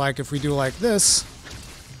 So like if we do like this,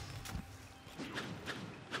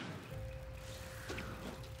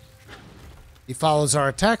 he follows our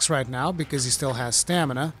attacks right now because he still has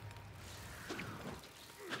stamina.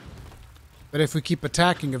 But if we keep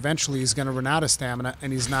attacking, eventually he's going to run out of stamina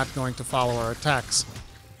and he's not going to follow our attacks.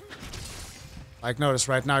 Like, notice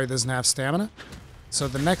right now he doesn't have stamina. So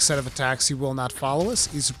the next set of attacks he will not follow us.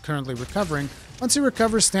 He's currently recovering. Once he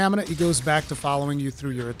recovers stamina, he goes back to following you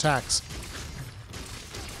through your attacks.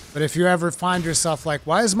 But if you ever find yourself like,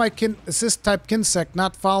 why is my assist type Kinsect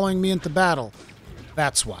not following me into battle?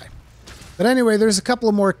 That's why. But anyway, there's a couple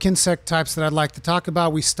of more Kinsect types that I'd like to talk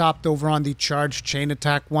about. We stopped over on the charge chain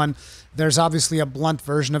attack one. There's obviously a blunt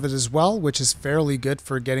version of it as well, which is fairly good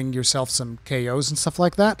for getting yourself some KOs and stuff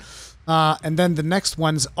like that. And then the next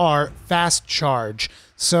ones are fast charge.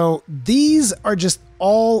 So these are just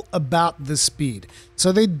all about the speed.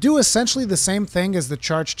 So they do essentially the same thing as the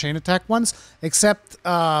charge chain attack ones, except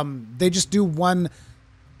they just do one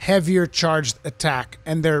heavier charged attack,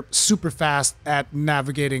 and they're super fast at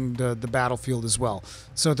navigating the battlefield as well.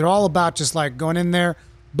 So they're all about just like going in there,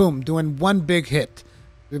 boom, doing one big hit.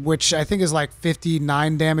 which I think is like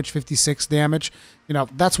 59 damage, 56 damage. You know,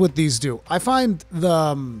 that's what these do. I find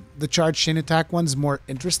the charge chain attack ones more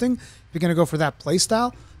interesting if you're going to go for that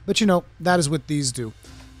playstyle. But, you know, that is what these do.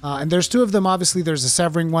 And there's two of them. Obviously, there's a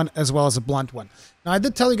severing one as well as a blunt one. Now, I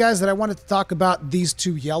did tell you guys that I wanted to talk about these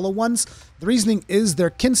two yellow ones. The reasoning is their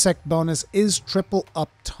Kinsect bonus is triple up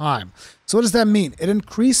time. So what does that mean? It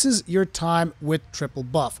increases your time with triple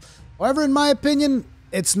buff. However, in my opinion,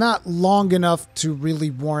 it's not long enough to really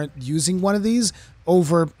warrant using one of these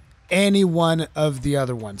over any one of the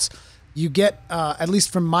other ones. You get, at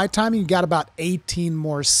least from my timing, you got about 18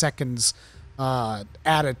 more seconds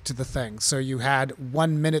added to the thing. So you had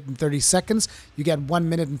 1 minute and 30 seconds. You get 1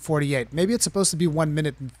 minute and 48. Maybe it's supposed to be 1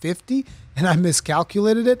 minute and 50, and I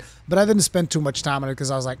miscalculated it, but I didn't spend too much time on it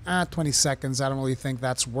because I was like, 20 seconds. I don't really think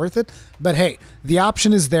that's worth it. But hey, the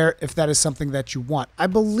option is there if that is something that you want. I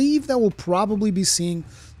believe that we'll probably be seeing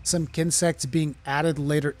some Kinsects being added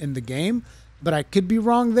later in the game, but I could be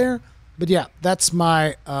wrong there. But yeah, that's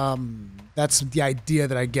my, that's the idea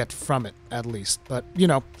that I get from it, at least. But, you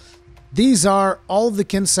know, these are all of the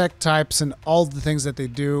Kinsect types and all of the things that they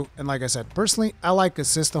do. And like I said, personally, I like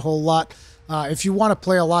Assist a whole lot. If you want to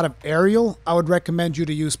play a lot of aerial, I would recommend you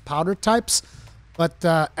to use powder types. But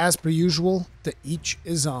as per usual, to each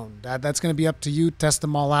his own. That's going to be up to you. Test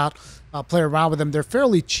them all out. Play around with them. They're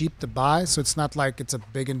fairly cheap to buy, so it's not like it's a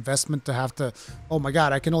big investment to have to, oh my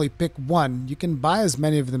god, I can only pick one. You can buy as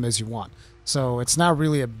many of them as you want. So it's not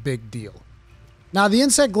really a big deal. Now, the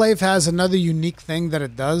Insect Glaive has another unique thing that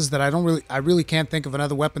it does that I really can't think of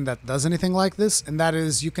another weapon that does anything like this, and that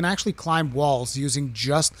is you can actually climb walls using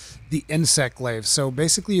just the Insect Glaive. So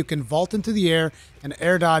basically you can vault into the air and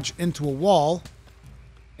air dodge into a wall,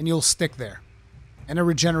 and you'll stick there. And it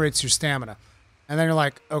regenerates your stamina. And then you're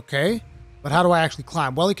like, okay, but how do I actually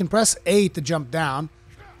climb? Well, you can press A to jump down,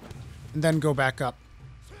 and then go back up.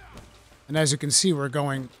 And as you can see, we're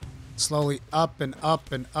going slowly up and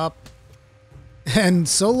up and up. And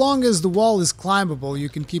so long as the wall is climbable, you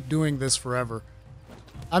can keep doing this forever.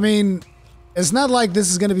 I mean, it's not like this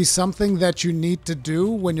is going to be something that you need to do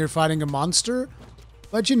when you're fighting a monster.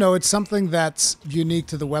 But, you know, it's something that's unique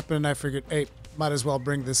to the weapon, and I figured, hey, might as well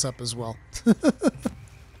bring this up as well.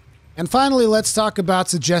 And finally, let's talk about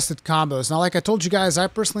suggested combos. Now, like I told you guys, I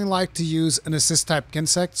personally like to use an assist-type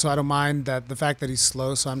Kinsect, so I don't mind the fact that he's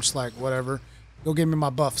slow, so I'm just like, whatever. Go give me my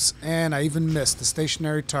buffs. And I even missed the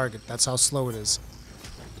stationary target. That's how slow it is.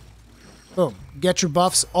 Boom. Get your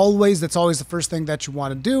buffs. Always, that's always the first thing that you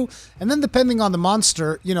want to do. And then depending on the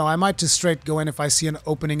monster, you know, I might just straight go in. If I see an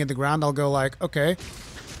opening in the ground, I'll go like, okay,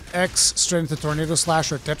 X straight into Tornado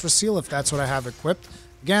Slash or Tetraseal if that's what I have equipped.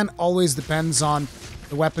 Again, always depends on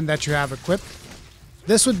the weapon that you have equipped.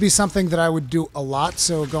 This would be something that I would do a lot.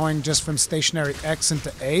 So going just from stationary X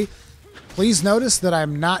into A. Please notice that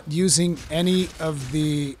I'm not using any of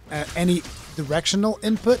the any directional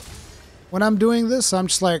input when I'm doing this. I'm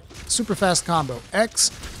just like super fast combo. X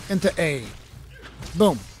into A.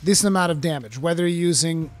 Boom. Decent amount of damage. Whether you're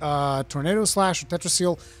using Tornado Slash or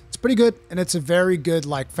Tetraseal, it's pretty good, and it's a very good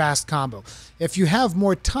like fast combo. If you have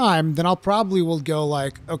more time, then I'll probably will go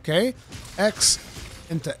like, okay, X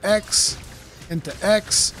into X into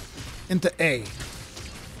X into A.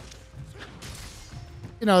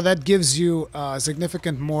 You know, that gives you a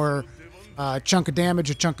significant more chunk of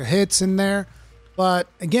damage, a chunk of hits in there. But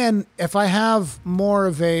again, if I have more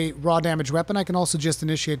of a raw damage weapon, I can also just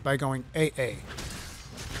initiate by going AA.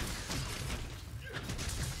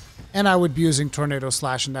 And I would be using Tornado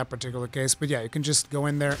Slash in that particular case. But yeah, you can just go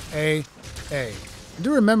in there, A. And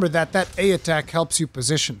do remember that that A attack helps you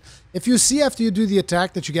position. If you see after you do the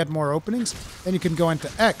attack that you get more openings, then you can go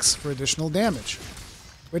into X for additional damage.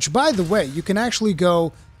 Which, by the way, you can actually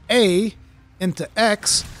go A into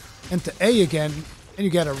X into A again, and you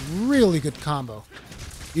get a really good combo.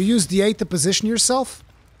 You use the A to position yourself,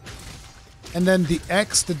 and then the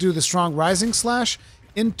X to do the strong rising slash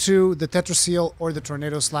into the Tetraseal or the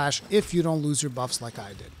Tornado Slash if you don't lose your buffs like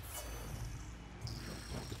I did.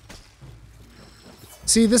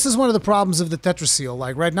 See, this is one of the problems of the Tetraseal.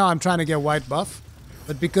 Like, right now I'm trying to get white buff,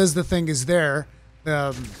 but because the thing is there,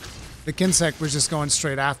 the Kinsect was just going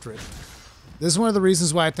straight after it. This is one of the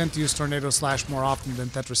reasons why I tend to use Tornado Slash more often than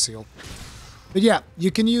Tetraseal. But yeah,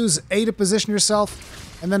 you can use A to position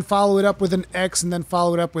yourself, and then follow it up with an X, and then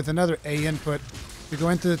follow it up with another A input. You go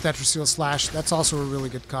into the Tetraseal Slash, that's also a really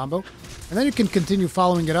good combo. And then you can continue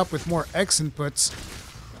following it up with more X inputs,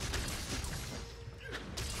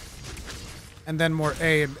 and then more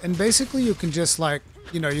A. And basically you can just like,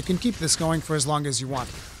 you know, you can keep this going for as long as you want.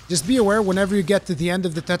 Just be aware whenever you get to the end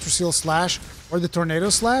of the Tetraseal Slash or the Tornado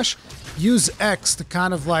Slash, use X to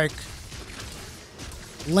kind of like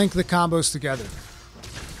link the combos together.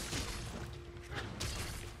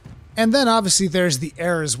 And then obviously there's the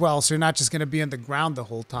air as well, so you're not just going to be in the ground the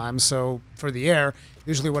whole time. So for the air,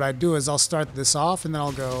 usually what I do is I'll start this off and then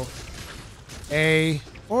I'll go A,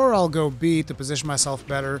 or I'll go B to position myself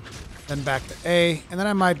better, then back to A, and then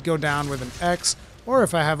I might go down with an X, or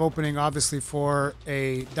if I have opening obviously for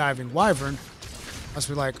a diving wyvern, I must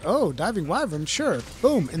be like, oh, diving wyvern, sure.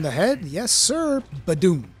 Boom, in the head, yes sir,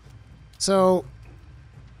 badoom. So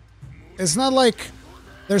it's not like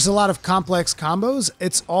there's a lot of complex combos.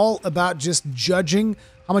 It's all about just judging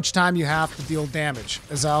how much time you have to deal damage,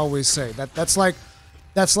 as I always say. That's like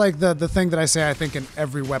the thing that I say, I think, in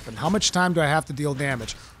every weapon. How much time do I have to deal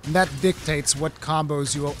damage? And that dictates what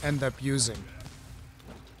combos you will end up using.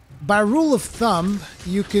 By rule of thumb,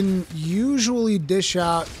 you can usually dish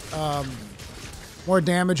out more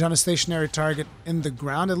damage on a stationary target in the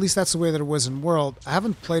ground. At least that's the way that it was in World. I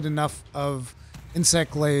haven't played enough of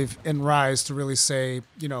Kinsect Glaive in Rise to really say,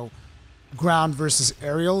 you know, ground versus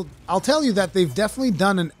aerial. I'll tell you that they've definitely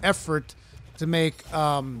done an effort to make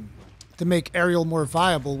aerial more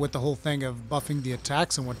viable with the whole thing of buffing the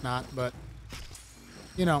attacks and whatnot, but,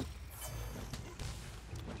 you know,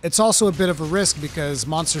 it's also a bit of a risk because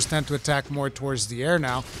monsters tend to attack more towards the air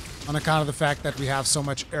now on account of the fact that we have so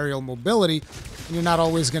much aerial mobility, and you're not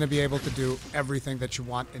always going to be able to do everything that you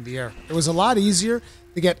want in the air. It was a lot easier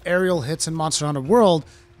to get aerial hits in Monster Hunter World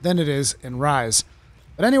than it is in Rise.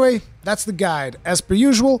 But anyway, that's the guide. As per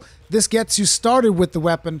usual, this gets you started with the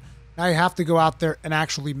weapon. Now you have to go out there and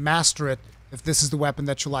actually master it if this is the weapon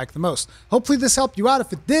that you like the most. Hopefully this helped you out.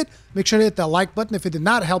 If it did, make sure to hit that like button. If it did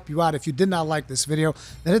not help you out, if you did not like this video,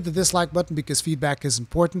 then hit the dislike button because feedback is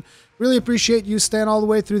important. Really appreciate you staying all the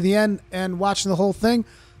way through the end and watching the whole thing.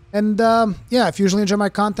 And yeah, if you usually enjoy my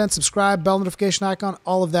content, subscribe, bell notification icon,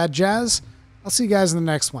 all of that jazz. I'll see you guys in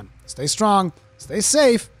the next one. Stay strong, stay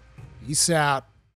safe, peace out.